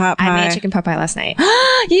 Chicken pot pie. I made chicken pot pie last night.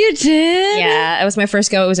 You did? Yeah, it was my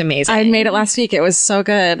first go. It was amazing. I made it last week. It was so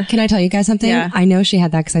good. Can I tell you guys something? Yeah. I know she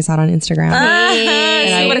had that because I saw it on Instagram.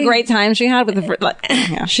 See what a great time she had with the.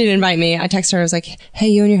 Yeah. She didn't invite me. I texted her. I was like, "Hey,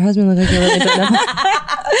 you and your husband look like you're really putting up."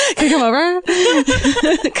 Can I come over?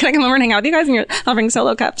 Can I come over and hang out with you guys? I'll bring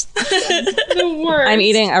solo cups. the worst. I'm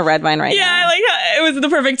eating a red wine right Yeah, now. I like how it was the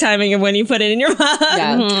perfect timing of when you put it in your mouth.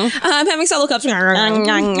 Yeah. I'm having solo cups.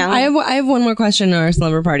 I have one more question on our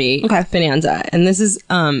slumber party bonanza, and this is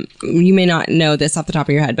you may not know this off the top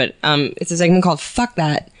of your head, but it's a segment called "Fuck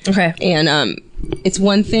That." Okay. And it's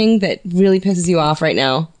one thing that really pisses you off right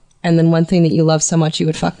now, and then one thing that you love so much you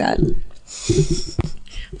would fuck that.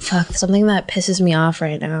 Fuck, something that pisses me off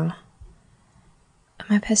right now. Am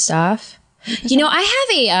I pissed off? I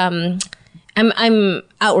have a I'm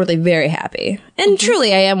outwardly very happy, and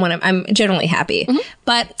truly I am when I'm generally happy.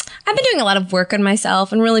 But I've been doing a lot of work on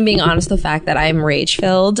myself and really being honest with the fact that I'm rage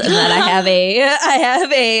filled and that I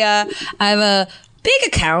have a big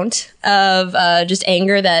account of just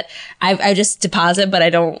anger that I just deposit, but I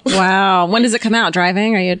don't. Wow. When does it come out?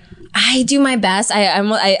 Driving? Are you? I do my best.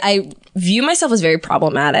 I view myself as very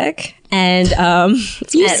problematic, and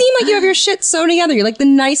You seem like you have your shit so together. You're like the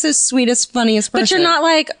nicest, sweetest, funniest person. But you're not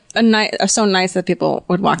like so nice that people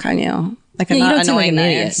would walk on you. Like Yeah, you not don't seem like annoying an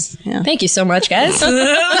idiot. nice. Yeah. Thank you so much, guys.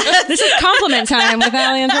 This is compliment time with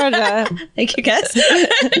Allie and Georgia. Thank you, guys.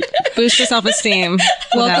 Boost your self-esteem.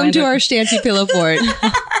 Welcome to our Shanty Pillow Fort.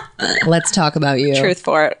 Let's talk about you. Truth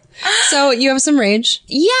for it. So you have some rage.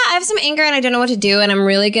 Yeah, I have some anger and I don't know what to do, and I'm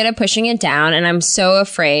really good at pushing it down, and I'm so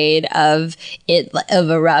afraid of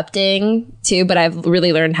erupting too, but I've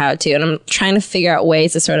really learned how to, and I'm trying to figure out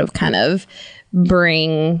ways to sort of kind of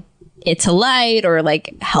bring it to light or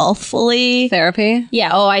like healthfully. Therapy? Yeah.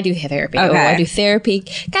 Oh, I do therapy. Okay. Oh, I do therapy.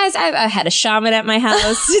 Guys, I had a shaman at my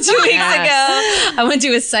house 2 weeks ago. I went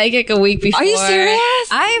to a psychic a week before. Are you serious?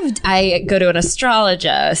 I go to an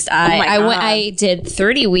astrologist. I did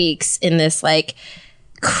 30 weeks in this like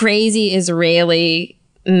crazy Israeli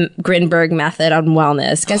Grinberg method on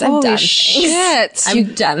wellness. Guys, I've done shit.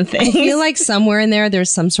 I've done things. I feel like somewhere in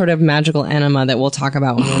there's some sort of magical enema that we'll talk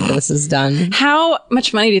about when this is done. How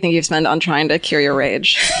much money do you think you've spent on trying to cure your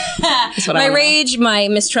rage? That's what I My wanna know. rage, my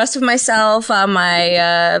mistrust of myself,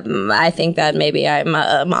 I think that maybe I'm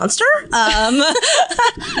a monster.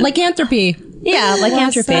 Lycanthropy. Yeah,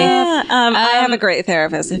 lycanthropy. I have a great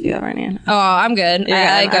therapist if you ever need. Oh, I'm good.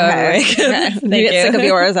 I go Okay. every week. Okay. Do you get sick of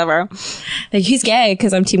yours ever? He's gay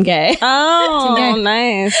because I'm team gay. Oh,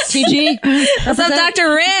 nice. TG. What's up,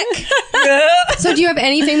 Dr. Rick? So do you have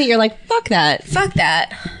anything that you're like, fuck that? Fuck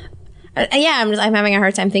that. Yeah, I'm having a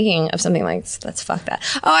hard time thinking of something like, let's fuck that.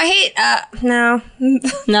 Oh, I hate, no.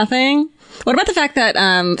 Nothing? What about the fact that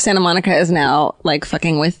Santa Monica is now like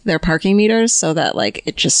fucking with their parking meters so that like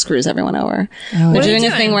it just screws everyone over? They're doing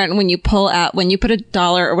a thing where when you pull out, when you put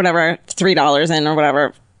 $1 or whatever, $3 in or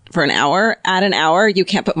whatever for an hour, at an hour, you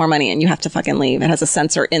can't put more money in. You have to fucking leave. It has a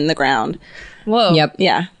sensor in the ground. Whoa. Yep.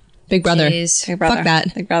 Yeah. Big brother. Jeez. Big brother. Fuck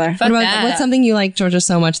that. Big brother. Fuck that. What's something you like, Georgia,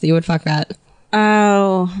 so much that you would fuck that?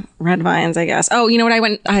 Oh, red vines, I guess. Oh, you know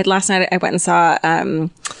what? Last night I went and saw,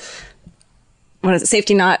 what is it?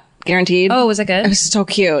 Safety Not Guaranteed. Oh, was it good? It was so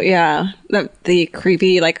cute. Yeah. The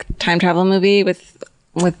creepy, like, time travel movie with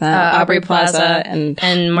Aubrey Plaza and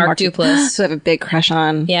Mark Duplass. who I have a big crush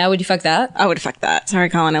on. Yeah, would you fuck that? I would fuck that. Sorry,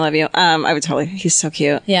 Colin, I love you. I would totally, he's so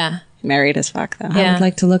cute. Yeah. Married as fuck, though. Yeah. I would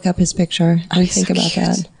like to look up his picture and think so about cute.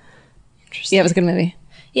 that. Yeah, it was a good movie.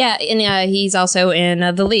 Yeah, and he's also in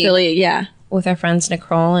The League Really, yeah. with our friends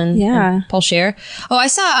Nicole and Paul Scheer. Oh, I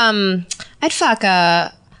saw,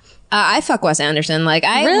 I fuck Wes Anderson. Like,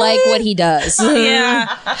 I like what he does. Yeah.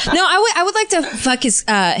 No, I would like to fuck his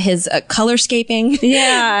colorscaping.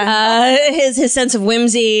 Yeah. His sense of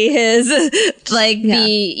whimsy, his the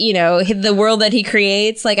world that he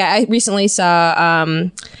creates. Like I recently saw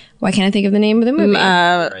why can't I think of the name of the movie?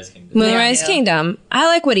 Moonrise Kingdom. I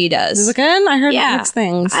like what he does. Is it good? I heard mixed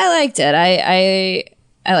things. I liked it. I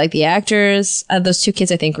like the actors. Those 2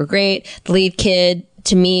 kids I think were great. The lead kid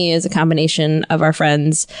to me is a combination of our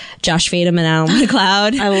friends Josh Fadem and Alan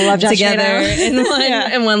McLeod. I love Josh together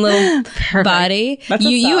Fadem. in one little body. That's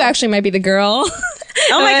You actually might be the girl.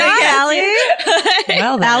 Oh my God, Allie.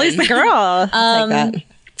 Well, then. Allie's the girl. like that.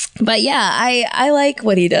 But yeah, I like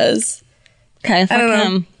what he does. Okay, fuck don't know.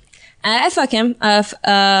 him. I fuck him.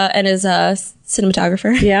 And his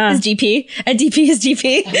cinematographer. Yeah. His DP. A DP is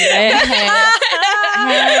DP.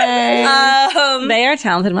 They are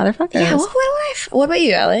talented motherfuckers. Yeah, what about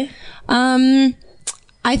you, Allie? I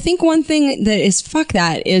think one thing that is fuck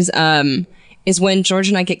that is when George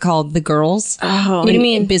and I get called the girls. Oh. What do you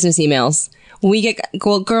mean? Business emails. We get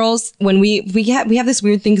girls when we have this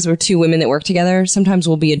weird thing because we're 2 women that work together. Sometimes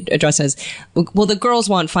we'll be addressed as, well, the girls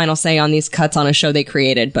want final say on these cuts on a show they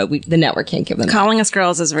created, but the network can't give them that. Calling us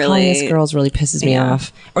girls is really... Calling us girls really pisses me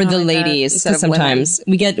off. Or the ladies, instead because of women.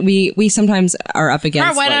 sometimes we sometimes are up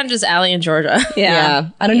against. Why not just Allie and Georgia? Yeah.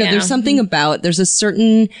 I don't know. Yeah. There's something about, there's a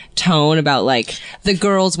certain tone about like the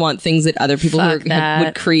girls want things that other people Fuck who that.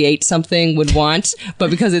 would create something would want.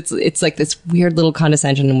 But because it's like this weird little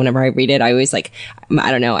condescension. And whenever I read it, I always like,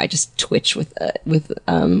 I don't know. I just twitch with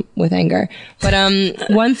anger. But,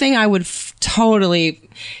 one thing I would totally,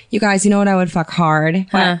 you guys, you know what I would fuck hard?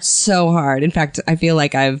 So hard. In fact, I feel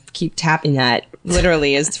like I keep tapping that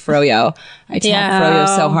literally is Froyo. I tap Froyo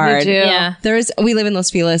so hard. you do. Yeah. We live in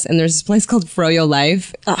Los Feliz, and there's this place called Froyo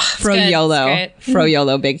Life. Froyolo. It's great.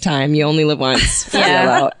 Froyolo, big time. You only live once.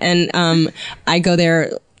 Froyolo. And I go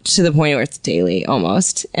there to the point where it's daily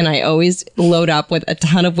almost. And I always load up with a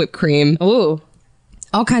ton of whipped cream. Ooh.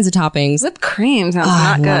 all kinds of toppings. Whipped cream sounds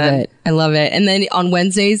I not love good. it. I love it. And then on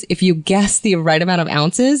Wednesdays, if you guess the right amount of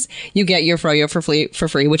ounces, you get your froyo for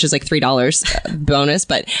free, which is like $3 bonus.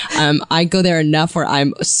 But I go there enough where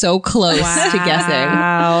I'm so close to guessing.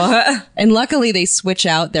 Wow. And luckily, they switch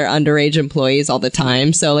out their underage employees all the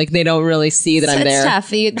time, so like they don't really see that I'm It's there.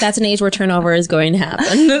 tough. That's an age where turnover is going to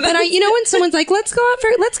happen. But when someone's like, let's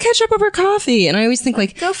catch up over coffee, and I always think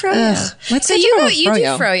like, Go froyo. Let's So catch you up go, over you do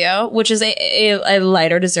froyo, which is a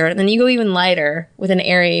lighter dessert, and then you go even lighter with an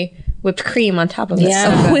airy whipped cream on top of it.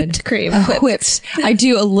 Yeah. So whipped cream. Whipped. I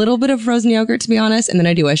do a little bit of frozen yogurt, to be honest, and then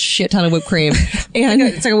I do a shit ton of whipped cream. And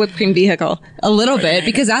It's like a whipped cream vehicle. a little bit,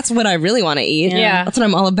 because that's what I really want to eat. Yeah. That's what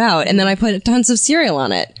I'm all about. And then I put tons of cereal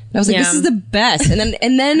on it. And I was like, this Yeah. is the best.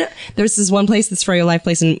 And then there's this one place, this Froyo Life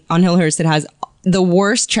place on Hillhurst, that has the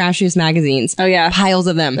worst, trashiest magazines. Oh, yeah. Piles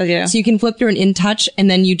of them. Oh, yeah. So you can flip through an In Touch, and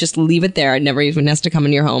then you just leave it there. It never even has to come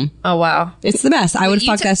in your home. Oh, wow. It's the best. I would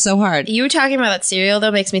fuck that so hard. You were talking about that cereal, though,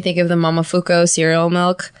 makes me think of the Momofuku cereal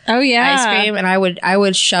milk Oh, yeah. ice cream, and I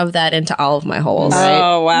would shove that into all of my holes.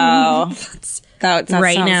 Oh, wow. That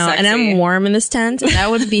Right sounds now, and sexy. I'm warm in this tent, and that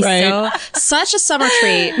would be such a summer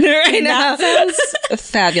treat right now. That sounds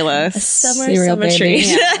fabulous. Cereal summer baby. treat.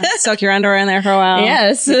 Yeah. Soak your underwear in there for a while.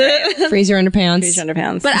 Yes, Freeze your underpants. Use your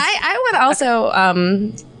underpants. but I would also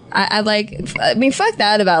I like. I mean, fuck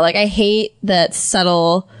that about like I hate that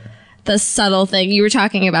subtle. The subtle thing you were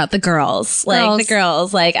talking about, the girls, like the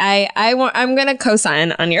girls, like I'm gonna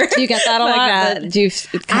co-sign on your. Do you get that a like lot? that. Do you?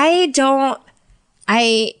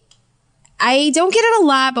 I don't get it a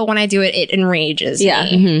lot, but when I do it, it enrages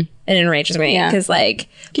me. It enrages me Yeah. because, like,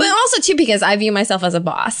 but also too because I view myself as a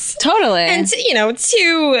boss, Totally. and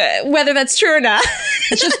whether that's true or not,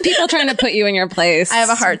 it's just people trying to put you in your place. I have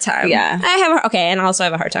a hard time. Yeah. And also I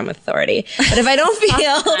have a hard time with authority. But if I don't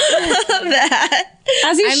feel that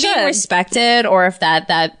As you I'm should. being respected, or if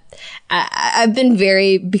I've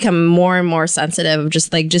become more and more sensitive,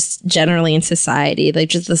 just generally in society, like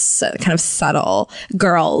just this kind of subtle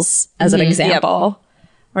girls as an example,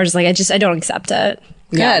 or just like I don't accept it.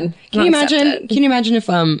 Good. Can you imagine if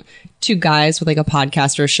two guys with like a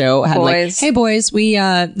podcast or a show had like, Boys. hey boys,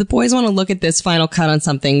 the boys want to look at this final cut on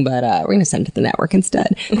something, but we're gonna send it to the network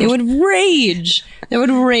instead. They would rage. They would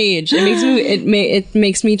rage. It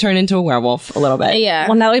makes me turn into a werewolf a little bit. Yeah.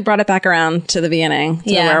 Well, now we brought it back around to the beginning, to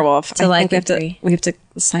the werewolf. To I like think we have to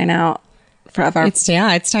sign out for our. It's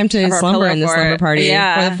time to our slumber pillow in the fort. slumber party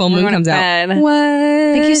before the full we're moon going comes to out. bed. What?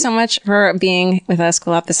 Thank you so much for being with us,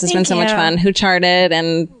 Cool Up. This has been so much you. fun. Who charted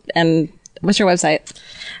and what's your website?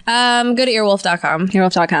 Go to earwolf.com.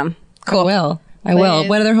 Earwolf.com. Cool. I will.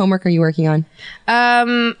 What other homework are you working on?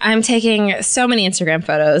 I'm taking so many Instagram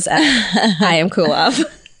photos at I am cool up.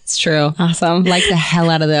 It's true. Awesome. Like the hell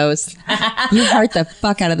out of those. You heart the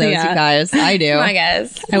fuck out of those, Yeah. you guys. I do. Come on,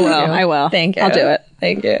 guys. I will. Thank you. I'll do it.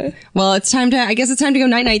 Thank you. Well, it's time to go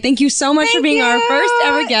night night. Thank you so much for being our first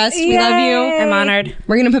ever guest. We love you. I'm honored.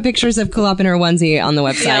 We're going to put pictures of Cool Up in her onesie on the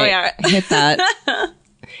website. Yeah, we are. Hit that.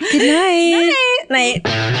 Good night. Night.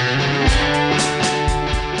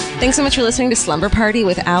 Thanks so much for listening to Slumber Party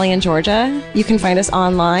with Allie and Georgia. You can find us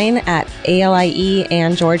online at ALIE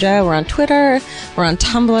and Georgia. We're on Twitter. We're on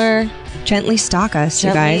Tumblr. Gently stalk us,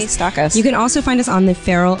 you Gently guys. stalk us. You can also find us on the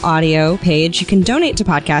Feral Audio page. You can donate to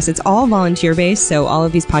podcasts. It's all volunteer based, so all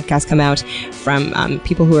of these podcasts come out from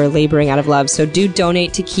people who are laboring out of love. So do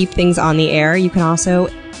donate to keep things on the air. You can also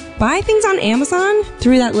buy things on Amazon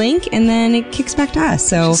through that link, and then it kicks back to us.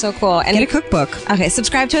 So, So cool. And get a cookbook. Okay,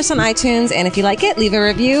 subscribe to us on iTunes, and if you like it, leave a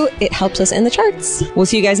review. It helps us in the charts. We'll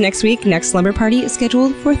see you guys next week. Next Slumber Party is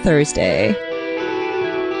scheduled for Thursday.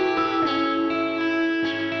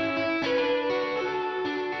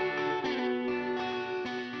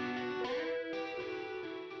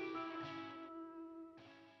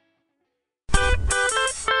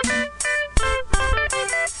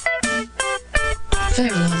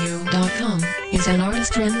 FeralAudio.com is an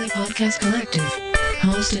artist-friendly podcast collective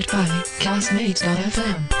hosted by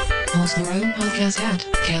Castmates.fm. Host their own podcast at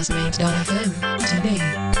Castmates.fm. Today,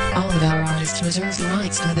 all of our artists reserve the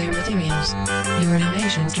rights to their materials. Your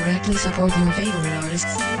donations directly support your favorite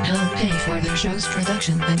artists, help pay for their show's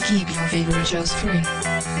production, and keep your favorite shows free.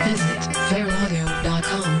 Visit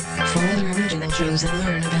FeralAudio.com for other original shows and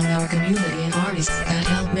learn about our community of artists that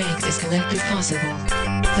help make this collective possible.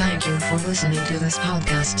 Thank you for listening to this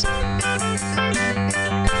podcast.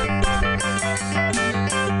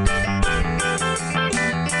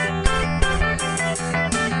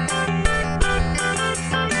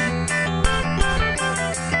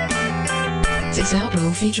 This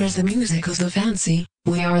outro features the music of The Fancy.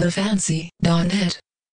 We are thefancy.net.